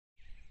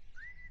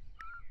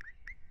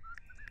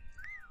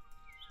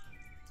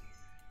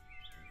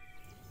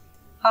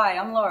Hi,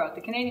 I'm Laura at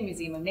the Canadian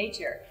Museum of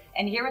Nature,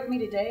 and here with me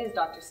today is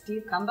Dr.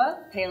 Steve Cumbaa,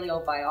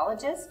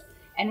 paleobiologist,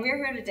 and we're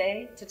here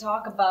today to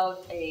talk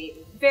about a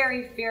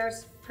very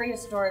fierce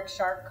prehistoric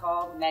shark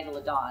called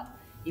Megalodon.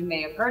 You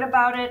may have heard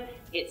about it.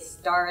 It's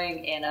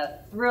starring in a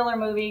thriller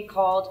movie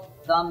called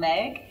The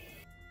Meg,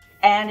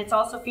 and it's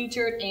also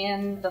featured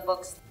in the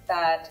books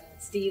that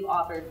Steve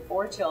authored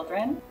for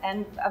children.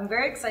 And I'm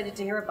very excited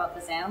to hear about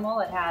this animal.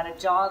 It had a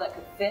jaw that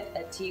could fit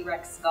a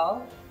T-Rex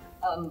skull.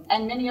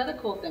 And many other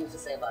cool things to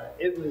say about it.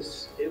 It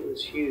was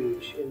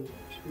huge and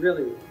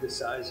really the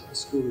size of a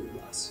school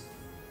bus.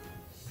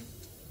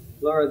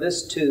 Laura,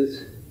 this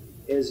tooth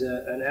is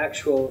an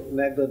actual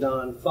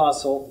Megalodon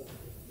fossil.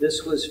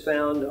 This was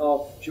found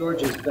off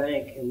George's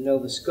Bank in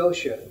Nova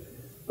Scotia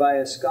by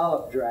a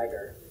scallop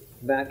dragger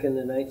back in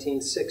the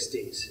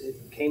 1960s.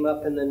 It came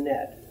up in the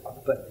net,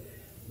 but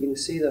you can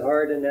see the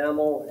hard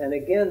enamel and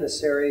again the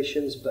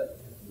serrations, but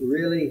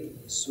really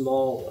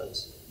small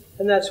ones.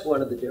 And that's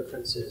one of the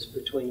differences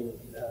between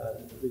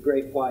the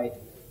great white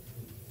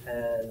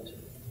and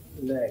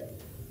the Meg.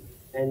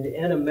 And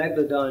in a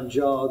Megalodon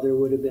jaw, there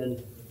would have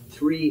been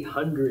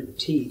 300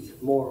 teeth,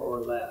 more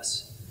or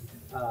less.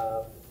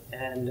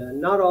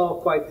 Not all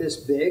quite this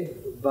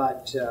big,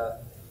 but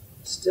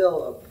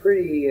still a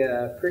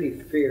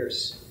pretty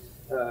fierce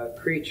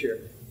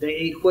creature. They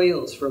ate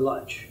whales for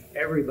lunch.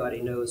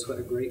 Everybody knows what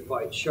a great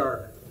white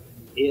shark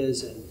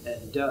is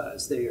and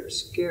does. They are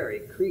scary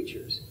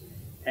creatures.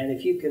 And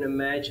if you can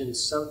imagine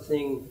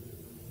something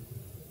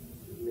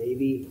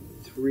maybe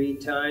 3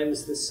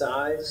 times the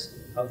size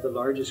of the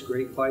largest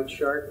great white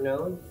shark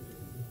known,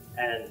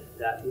 and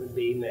that would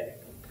be Meg.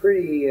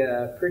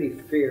 Pretty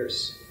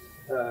fierce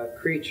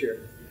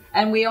creature.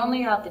 And we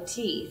only have the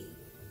teeth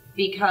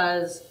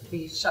because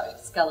the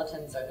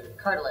skeletons are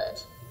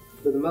cartilage.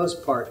 For the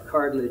most part,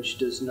 cartilage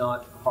does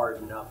not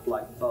harden up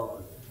like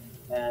bone,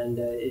 and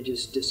it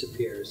just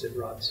disappears. It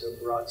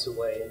rots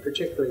away, and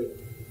particularly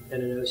in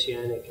an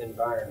oceanic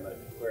environment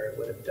where it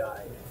would have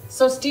died.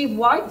 So Steve,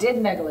 why did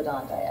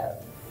Megalodon die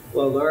out?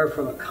 Well, Laura,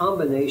 from a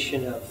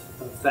combination of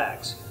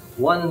facts.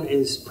 One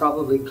is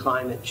probably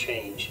climate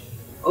change.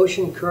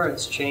 Ocean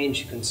currents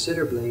changed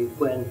considerably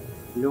when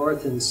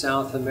North and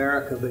South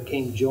America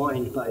became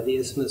joined by the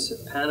Isthmus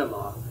of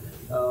Panama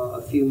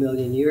a few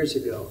million years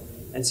ago.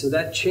 And so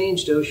that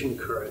changed ocean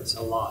currents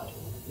a lot.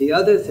 The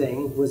other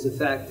thing was the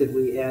fact that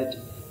we had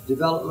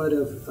development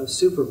of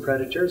super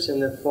predators in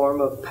the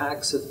form of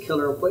packs of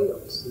killer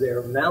whales.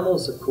 They're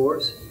mammals, of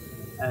course,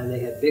 and they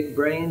had big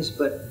brains,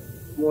 but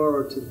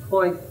more to the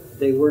point,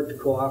 they worked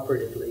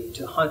cooperatively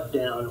to hunt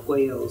down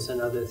whales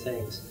and other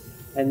things.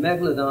 And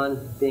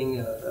Megalodon, being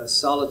a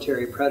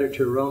solitary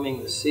predator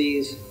roaming the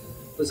seas,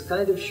 was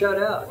kind of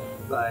shut out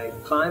by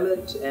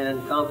climate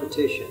and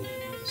competition.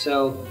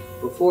 So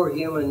before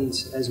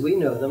humans, as we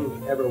know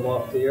them, ever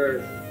walked the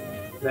earth,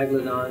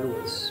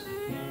 Megalodon was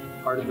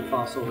part of the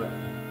fossil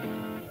record.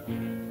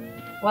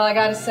 Well, I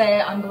gotta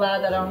say, I'm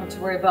glad that I don't have to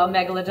worry about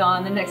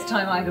Megalodon the next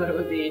time I go to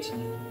a beach.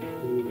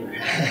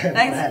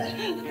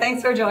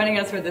 Thanks for joining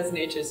us for this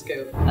Nature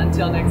Scoop.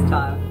 Until next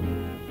time.